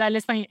intentamos hablarle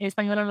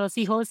español a los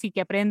hijos y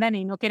que aprendan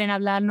y no quieren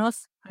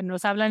hablarnos,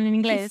 nos hablan en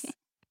inglés.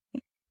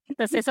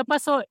 Entonces eso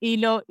pasó y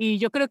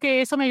yo creo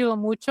que eso me ayudó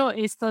mucho,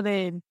 esto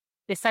de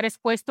estar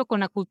expuesto con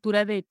la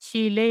cultura de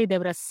Chile y de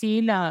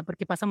Brasil,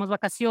 porque pasamos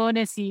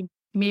vacaciones y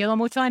me ayudó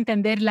mucho a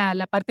entender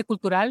la parte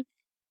cultural,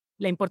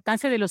 la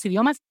importancia de los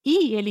idiomas,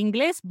 y el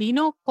inglés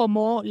vino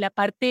como la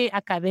parte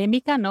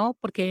académica, ¿no?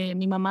 Porque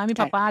mi mamá y mi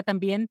Claro. papá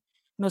también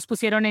nos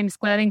pusieron en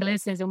escuela de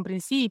inglés desde un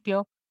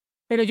principio,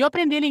 pero yo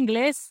aprendí el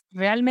inglés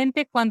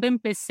realmente cuando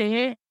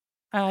empecé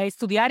a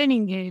estudiar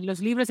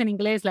los libros en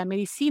inglés, la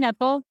medicina,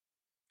 todo,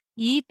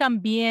 y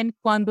también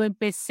cuando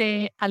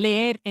empecé a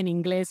leer en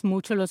inglés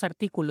mucho los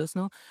artículos,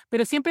 ¿no?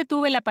 Pero siempre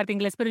tuve la parte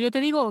inglés, pero yo te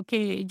digo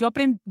que yo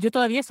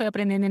todavía estoy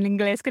aprendiendo en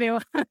inglés, creo.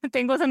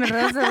 Tengo esos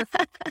errores,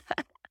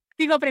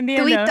 sigo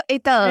aprendiendo.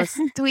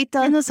 Tú y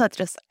todos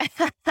nosotros.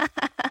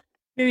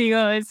 Te digo,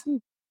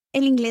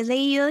 El inglés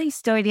leído de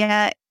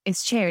historia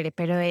es chévere,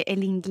 pero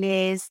el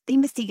inglés de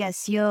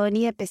investigación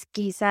y de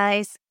pesquisa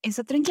es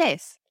otro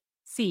inglés.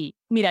 sí,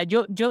 mira,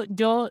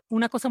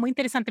 una cosa muy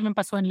interesante me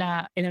pasó en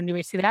la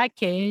universidad,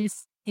 que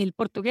es el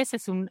portugués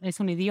es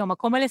un idioma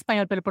como el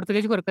español, pero el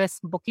portugués yo creo que es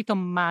un poquito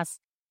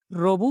más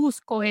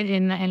robusto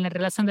en la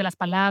relación de las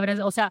palabras.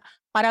 O sea,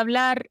 para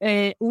hablar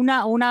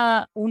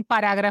un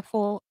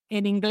parágrafo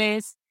en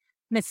inglés,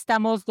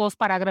 necesitamos 2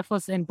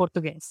 parágrafos en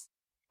portugués.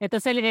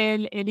 Entonces,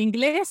 el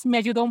inglés me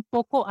ayudó un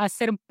poco a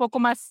ser un poco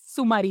más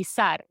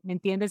sumarizar, ¿me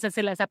entiendes?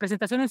 Hacer las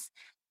presentaciones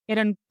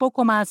eran un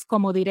poco más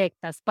como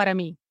directas para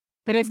mí.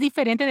 Pero es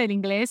diferente del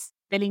inglés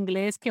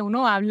que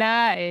uno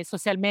habla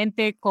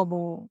socialmente,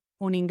 como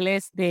un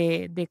inglés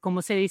de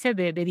 ¿cómo se dice?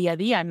 De día a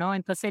día, ¿no?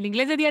 Entonces, el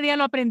inglés de día a día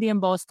lo aprendí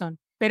en Boston,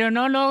 pero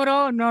no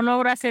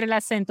logro hacer el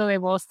acento de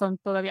Boston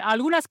todavía.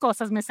 Algunas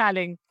cosas me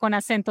salen con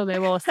acento de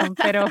Boston,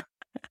 pero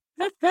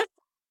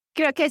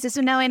Creo que eso es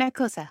una buena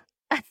cosa.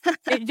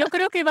 yo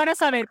creo que van a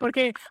saber,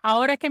 porque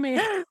ahora que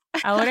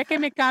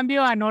me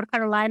cambio a North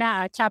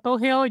Carolina, a Chapel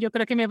Hill, yo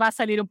creo que me va a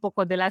salir un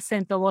poco del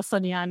acento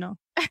bostoniano.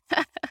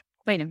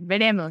 Bueno,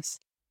 veremos.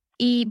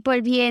 Y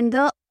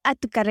volviendo a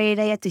tu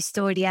carrera y a tu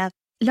historia,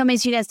 lo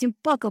mencionaste un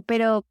poco,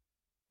 pero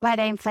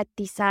para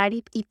enfatizar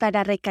y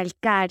para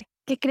recalcar,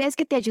 ¿qué crees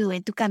que te ayudó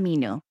en tu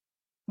camino?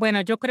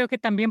 Bueno, yo creo que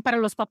también para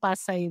los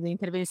papás ahí de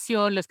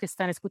intervención, los que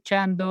están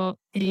escuchando,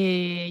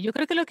 yo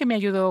creo que lo que me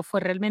ayudó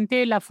fue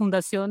realmente la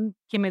fundación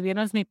que me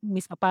dieron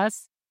mis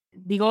papás,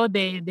 digo,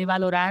 de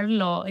valorar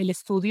el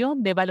estudio,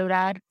 de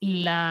valorar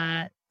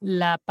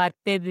la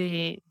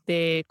parte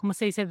 ¿cómo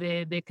se dice?,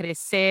 de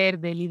crecer,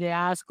 de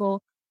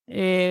liderazgo.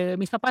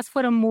 Mis papás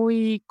fueron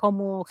muy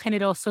como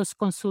generosos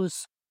con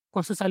sus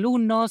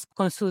alumnos,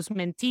 con sus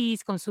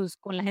mentees,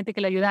 con la gente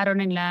que le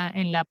ayudaron en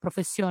la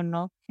profesión,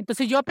 ¿no?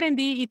 Entonces yo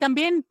aprendí, y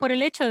también por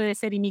el hecho de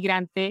ser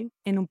inmigrante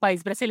en un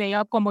país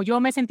brasileño, como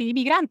yo me sentí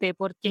inmigrante,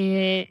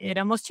 porque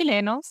éramos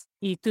chilenos,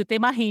 y tú te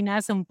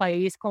imaginas un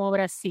país como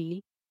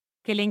Brasil,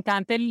 que le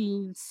encanta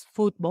el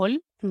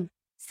fútbol. Mm.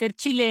 Ser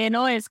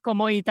chileno es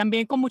como, y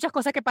también con muchas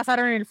cosas que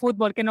pasaron en el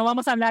fútbol, que no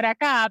vamos a hablar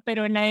acá,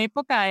 pero en la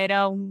época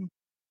era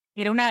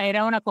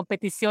una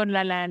competición.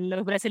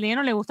 Los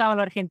brasileños les gustaban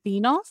los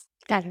argentinos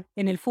Claro,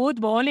 en el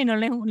fútbol, y no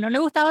le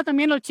gustaba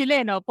también los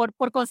chilenos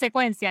por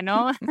consecuencia,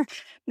 ¿no?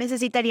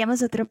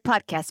 necesitaríamos otro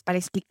podcast para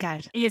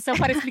explicar. Y eso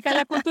para explicar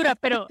la cultura,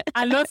 pero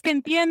a los que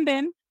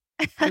entienden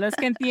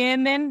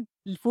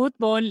el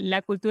fútbol,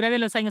 la cultura de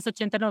los años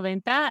 80,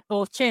 90,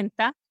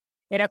 80,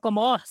 era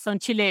como, oh, son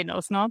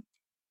chilenos, ¿no?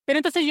 Pero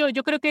entonces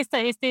yo creo que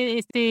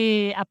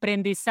este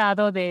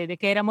aprendizado de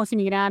que éramos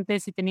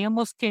inmigrantes y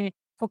teníamos que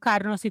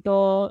enfocarnos y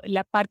todo,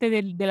 la parte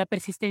de la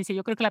persistencia,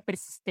 yo creo que la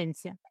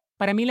persistencia,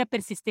 para mí la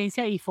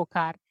persistencia y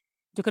focar,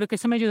 yo creo que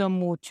eso me ayudó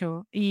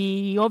mucho.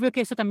 Y obvio que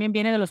eso también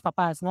viene de los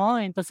papás, ¿no?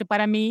 Entonces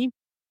para mí,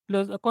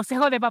 los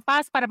consejos de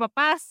papás para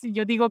papás,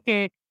 yo digo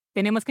que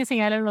tenemos que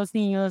enseñar a los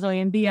niños hoy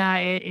en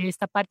día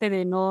esta parte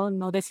de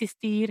no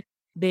desistir,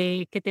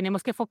 de que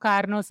tenemos que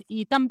enfocarnos,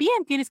 y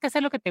también tienes que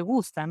hacer lo que te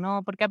gusta,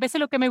 ¿no? Porque a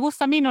veces lo que me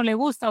gusta a mí no le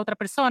gusta a otra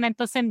persona,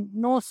 entonces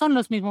no son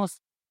los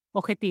mismos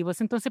objetivos.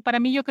 Entonces, para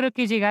mí, yo creo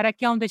que llegar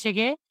aquí a donde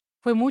llegué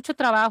fue mucho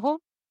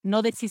trabajo,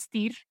 no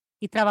desistir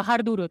y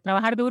trabajar duro.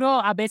 Trabajar duro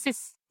a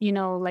veces,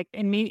 like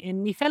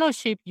en mi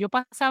fellowship, yo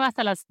pasaba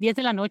hasta las 10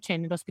 de la noche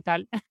en el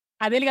hospital.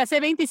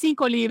 Adelgacé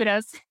 25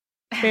 libras,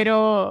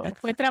 pero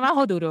fue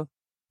trabajo duro.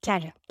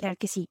 Claro, claro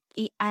que sí.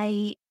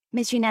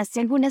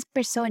 Mencionaste algunas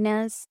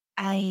personas,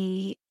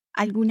 hay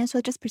algunas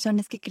otras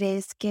personas que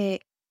crees que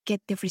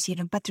te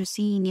ofrecieron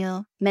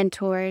patrocinio,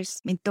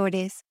 mentores.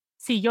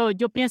 Sí,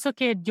 yo pienso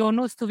que yo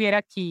no estuviera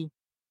aquí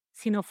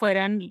si no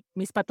fueran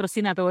mis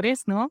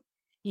patrocinadores, ¿no?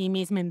 y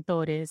mis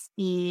mentores.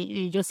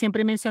 Y yo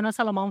siempre menciono a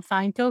Salomón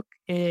Feintok.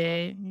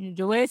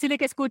 Yo voy a decirle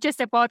que escuche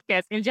este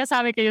podcast. Él ya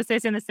sabe que yo estoy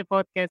haciendo este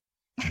podcast.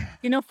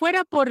 Si no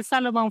fuera por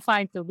Salomón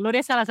Feintok,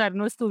 Gloria Salazar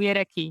no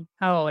estuviera aquí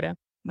ahora.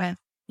 Bueno,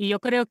 Y yo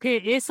creo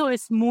que eso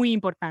es muy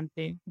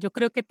importante. Yo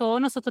creo que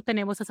todos nosotros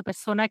tenemos a esa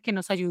persona que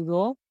nos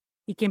ayudó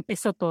y que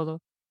empezó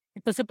todo.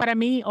 Entonces, para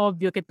mí,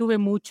 obvio que tuve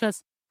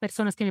muchas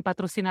personas que me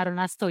patrocinaron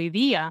hasta hoy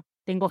día.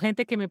 Tengo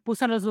gente que me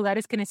puso en los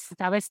lugares que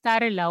necesitaba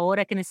estar, en la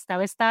hora que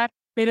necesitaba estar,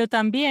 pero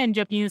también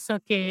yo pienso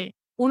que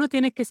uno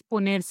tiene que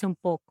exponerse un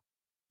poco.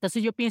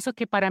 Entonces, yo pienso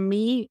que para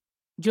mí,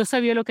 yo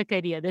sabía lo que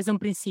quería desde un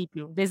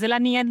principio. Desde la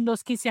niña de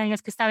los 15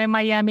 años que estaba en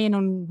Miami en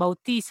un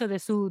bautizo de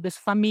su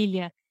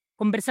familia,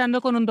 conversando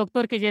con un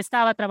doctor que ya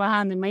estaba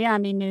trabajando en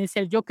Miami, y me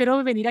decía, yo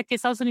quiero venir aquí a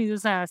Estados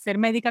Unidos a ser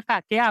médica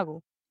acá, ¿qué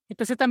hago?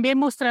 Entonces también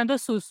mostrando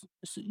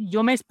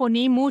yo me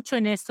exponí mucho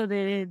en esto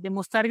de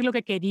mostrar lo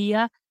que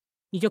quería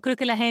y yo creo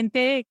que la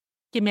gente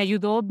que me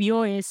ayudó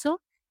vio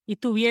eso y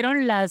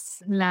tuvieron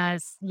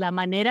la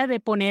manera de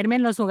ponerme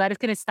en los lugares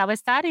que necesitaba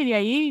estar y de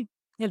ahí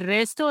el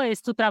resto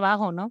es tu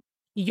trabajo, ¿no?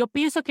 Y yo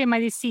pienso que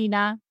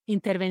medicina,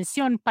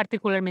 intervención,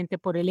 particularmente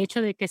por el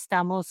hecho de que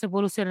estamos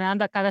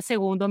evolucionando a cada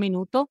segundo,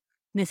 minuto,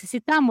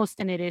 necesitamos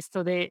tener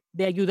esto de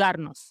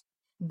ayudarnos,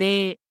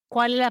 de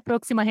cuál es la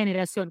próxima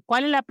generación,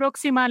 cuál es la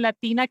próxima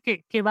latina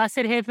que va a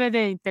ser jefe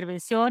de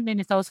intervención en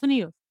Estados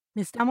Unidos.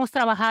 Necesitamos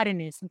trabajar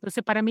en eso.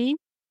 Entonces, para mí,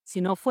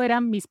 si no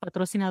fueran mis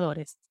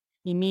patrocinadores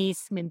y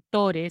mis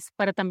mentores,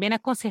 para también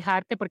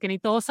aconsejarte, porque ni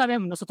todos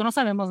sabemos, nosotros no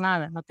sabemos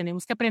nada, no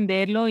tenemos que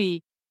aprenderlo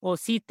o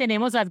sí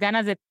tenemos las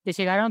ganas de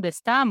llegar a donde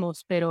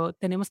estamos, pero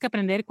tenemos que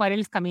aprender cuál es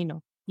el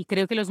camino. Y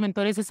creo que los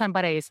mentores están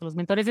para eso. Los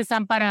mentores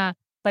están para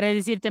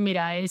decirte,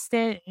 mira,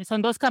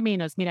 son dos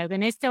caminos, mira,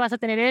 en este vas a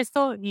tener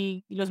esto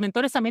y los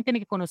mentores también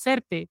tienen que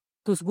conocerte,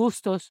 tus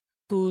gustos,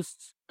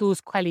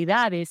 tus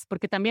cualidades,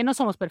 porque también no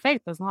somos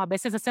perfectos, ¿no? A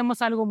veces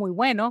hacemos algo muy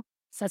bueno,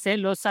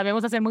 lo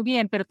sabemos hacer muy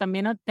bien, pero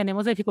también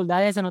tenemos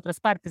dificultades en otras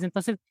partes.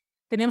 Entonces,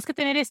 tenemos que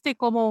tener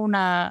como un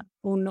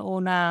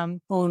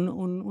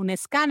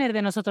escáner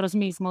de nosotros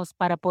mismos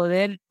para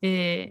poder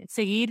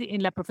seguir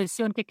en la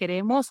profesión que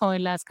queremos o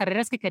en las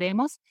carreras que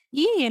queremos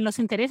y en los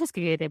intereses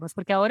que queremos,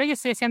 porque ahora yo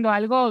estoy haciendo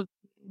algo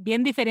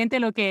bien diferente de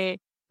lo que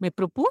me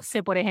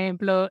propuse, por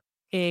ejemplo,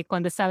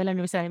 cuando estaba en la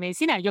Universidad de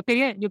Medicina. Yo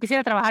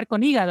quisiera trabajar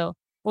con hígado.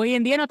 Hoy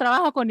en día no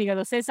trabajo con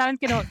hígado. Ustedes saben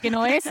que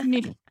no es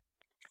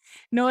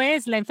no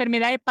es la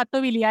enfermedad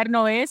hepatobiliar,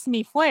 no es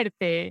mi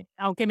fuerte,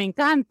 aunque me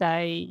encanta,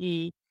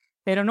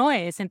 pero no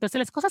es. Entonces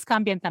las cosas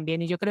cambian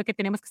también y yo creo que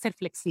tenemos que ser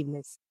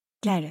flexibles.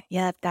 claro, y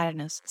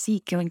adaptarnos.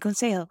 Sí, qué buen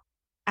consejo.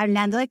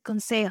 Hablando de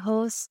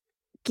consejos,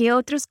 ¿qué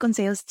otros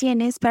consejos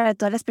tienes para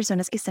todas las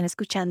personas que están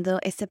escuchando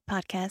este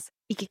podcast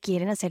y que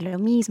quieren hacer lo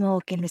mismo o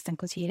que lo están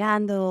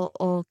considerando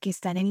o que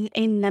están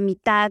en la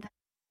mitad,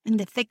 in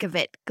the thick of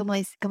it, como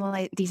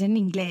dicen en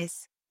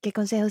inglés? ¿Qué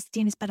consejos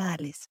tienes para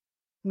darles?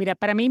 Mira,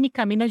 para mí mi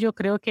camino yo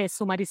creo que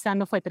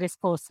sumarizando fue tres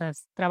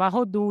cosas.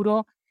 Trabajo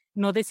duro,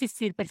 no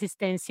desistir,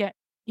 persistencia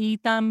y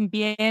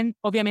también,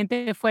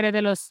 obviamente, fuera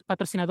de los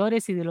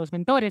patrocinadores y de los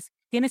mentores,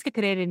 tienes que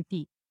creer en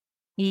ti.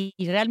 Y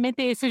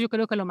realmente eso yo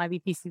creo que es lo más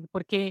difícil,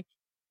 porque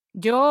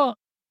yo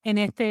en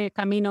este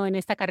camino, en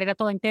esta carrera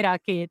toda entera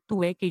que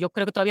tuve, que yo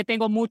creo que todavía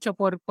tengo mucho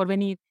por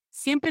venir,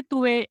 siempre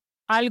tuve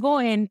algo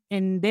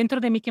dentro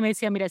de mí que me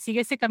decía, mira, sigue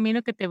ese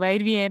camino que te va a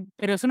ir bien,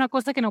 pero es una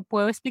cosa que no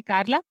puedo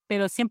explicarla,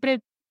 pero siempre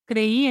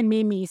creí en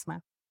mí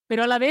misma.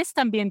 Pero a la vez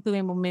también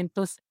tuve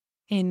momentos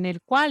en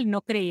el cual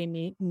no creí en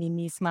mí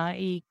misma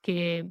y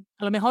que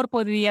a lo mejor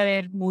podría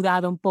haber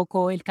mudado un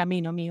poco el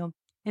camino mío.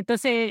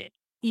 Entonces,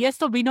 y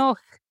esto vino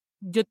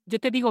yo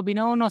te digo,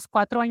 vino unos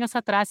 4 años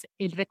atrás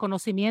el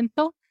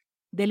reconocimiento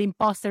del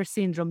imposter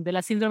syndrome, de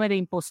la síndrome de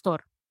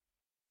impostor,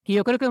 que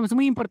yo creo que es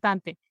muy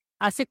importante.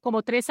 Hace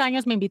como 3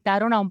 años me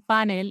invitaron a un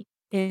panel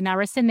en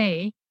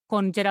RSNA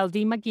con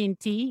Geraldine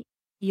McGuinty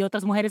y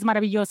otras mujeres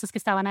maravillosas que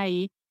estaban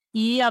ahí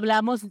y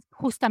hablamos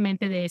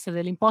justamente de eso,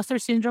 del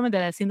imposter syndrome, de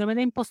la síndrome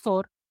de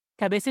impostor,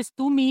 que a veces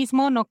tú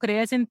mismo no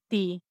crees en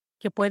ti,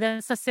 que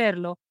puedes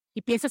hacerlo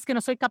y piensas que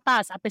no soy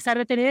capaz, a pesar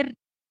de tener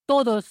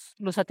todos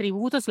los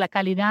atributos, las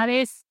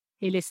calidades,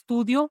 el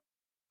estudio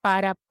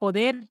para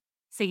poder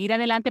seguir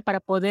adelante, para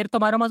poder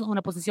tomar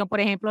una posición, por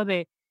ejemplo,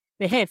 de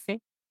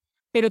jefe,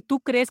 pero tú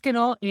crees que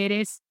no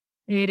eres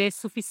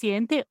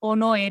suficiente o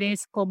no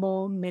eres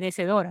como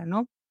merecedora,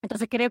 ¿no?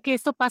 Entonces creo que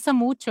esto pasa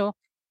mucho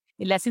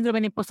en la síndrome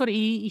del impostor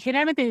y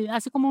generalmente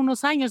hace como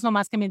unos años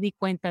nomás que me di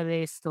cuenta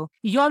de esto.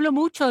 Y yo hablo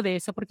mucho de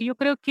eso porque yo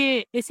creo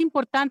que es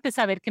importante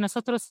saber que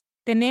nosotros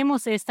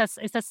tenemos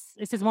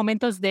estos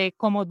momentos de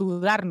como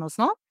dudarnos,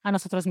 ¿no? A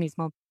nosotros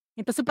mismos.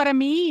 Entonces para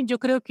mí, yo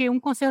creo que un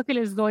consejo que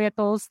les doy a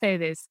todos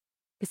ustedes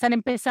que están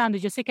empezando,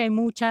 yo sé que hay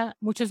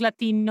muchos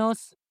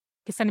latinos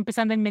que están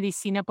empezando en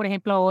medicina, por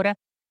ejemplo, ahora,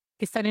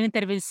 que están en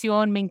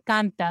intervención, me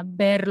encanta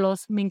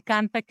verlos, me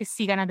encanta que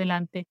sigan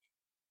adelante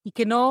y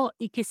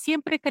que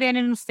siempre crean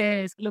en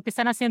ustedes lo que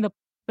están haciendo,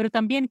 pero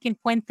también que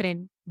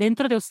encuentren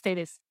dentro de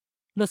ustedes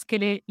los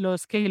que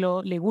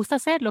le gusta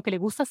hacer, lo que le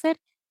gusta hacer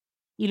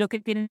y lo que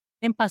tienen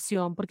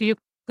pasión, porque yo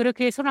creo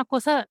que es una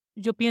cosa,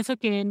 yo pienso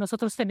que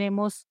nosotros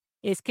tenemos,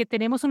 es que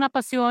tenemos una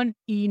pasión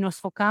y nos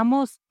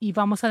focamos y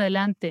vamos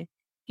adelante.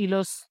 Y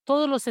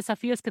todos los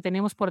desafíos que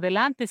tenemos por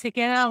delante se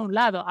quedan a un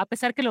lado, a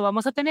pesar que lo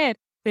vamos a tener,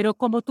 pero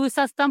como tú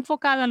estás tan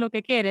enfocado en lo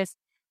que quieres,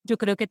 yo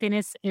creo que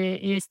tienes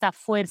esta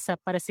fuerza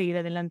para seguir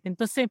adelante.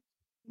 Entonces,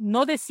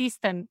 no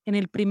desistan en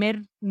el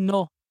primer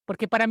no,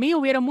 porque para mí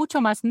hubieron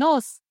mucho más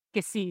nos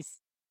que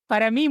sís.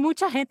 Para mí,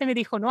 mucha gente me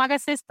dijo, no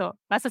hagas esto,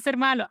 vas a ser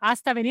malo,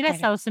 hasta venir a Claro.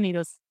 Estados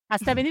Unidos.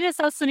 Hasta venir a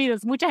Estados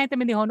Unidos, mucha gente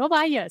me dijo, no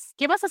vayas,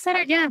 ¿qué vas a hacer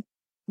allá?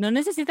 No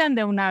necesitan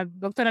de una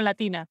doctora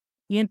latina.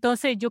 Y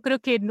entonces yo creo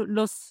que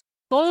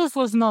todos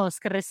los nos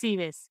que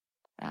recibes,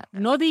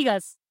 no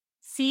digas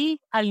sí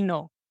al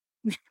no.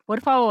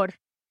 Por favor,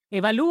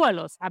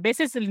 evalúalos. A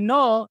veces el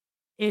no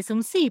es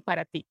un sí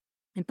para ti.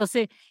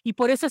 Entonces, y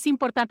por eso es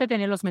importante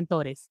tener los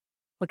mentores,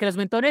 porque los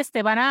mentores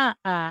te van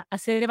a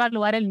hacer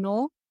evaluar el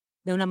no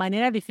de una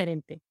manera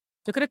diferente.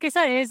 Yo creo que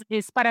esa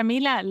es para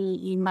mí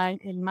el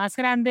más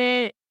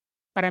grande,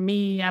 para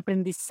mi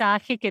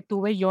aprendizaje que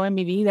tuve yo en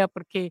mi vida,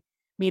 porque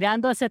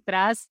mirando hacia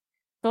atrás,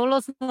 todos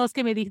los nos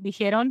que me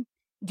dijeron,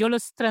 yo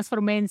los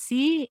transformé en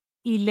sí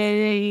y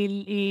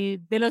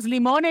de los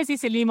limones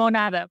hice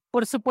limonada.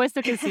 Por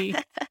supuesto que sí.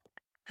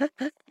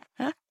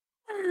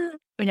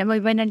 Una muy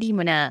buena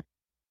limonada.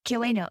 Qué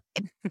bueno.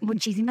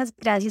 Muchísimas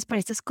gracias por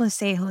estos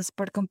consejos,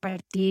 por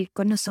compartir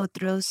con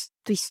nosotros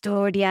tu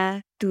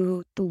historia,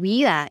 tu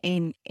vida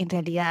en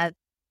realidad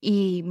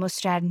y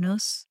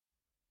mostrarnos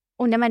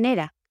una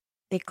manera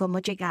de cómo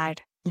llegar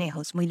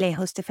lejos, muy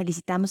lejos. Te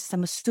felicitamos,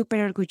 estamos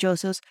súper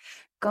orgullosos.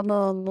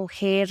 Como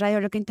mujer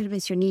radióloga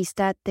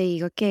intervencionista, te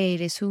digo que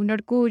eres un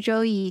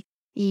orgullo y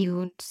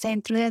un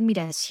centro de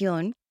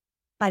admiración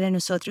para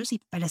nosotros y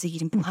para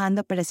seguir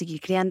empujando, para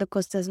seguir creando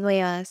cosas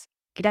nuevas.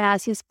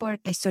 Gracias por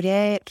la historia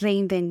de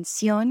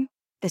reinvención,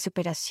 de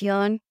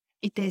superación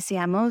y te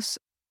deseamos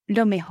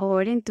lo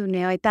mejor en tu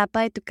nueva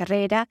etapa de tu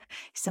carrera.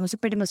 Estamos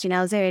súper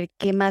emocionados de ver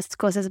qué más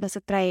cosas vas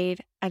a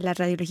traer a la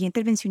radiología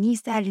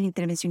intervencionista, al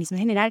intervencionismo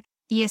en general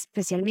y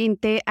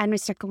especialmente a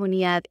nuestra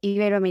comunidad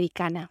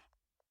iberoamericana.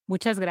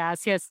 Muchas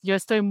gracias. Yo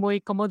estoy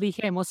muy, como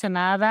dije,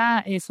 emocionada.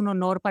 Es un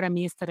honor para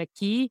mí estar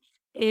aquí.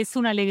 Es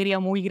una alegría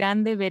muy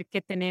grande ver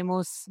que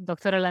tenemos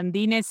doctora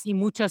Landines y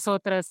muchas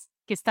otras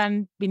que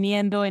están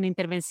viniendo en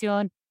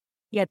intervención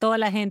y a toda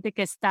la gente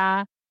que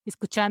está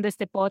escuchando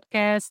este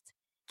podcast,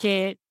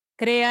 que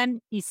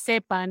crean y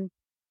sepan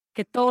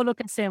que todo lo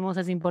que hacemos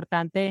es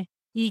importante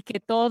y que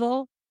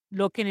todo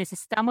lo que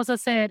necesitamos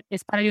hacer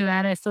es para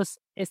ayudar a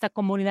esta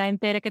comunidad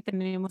entera que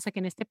tenemos aquí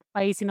en este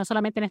país, y no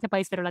solamente en este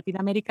país, pero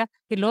Latinoamérica,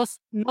 que nos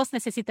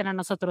necesitan a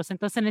nosotros.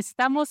 Entonces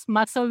necesitamos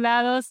más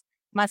soldados,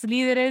 más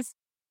líderes,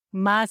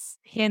 más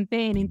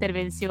gente en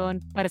intervención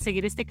para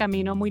seguir este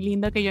camino muy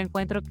lindo que yo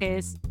encuentro que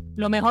es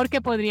lo mejor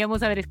que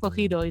podríamos haber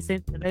escogido, es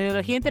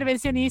radiología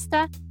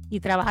intervencionista y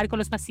trabajar con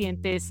los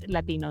pacientes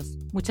latinos.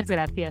 Muchas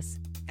gracias.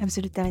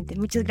 Absolutamente.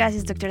 Muchas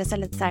gracias, doctora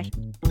Salazar.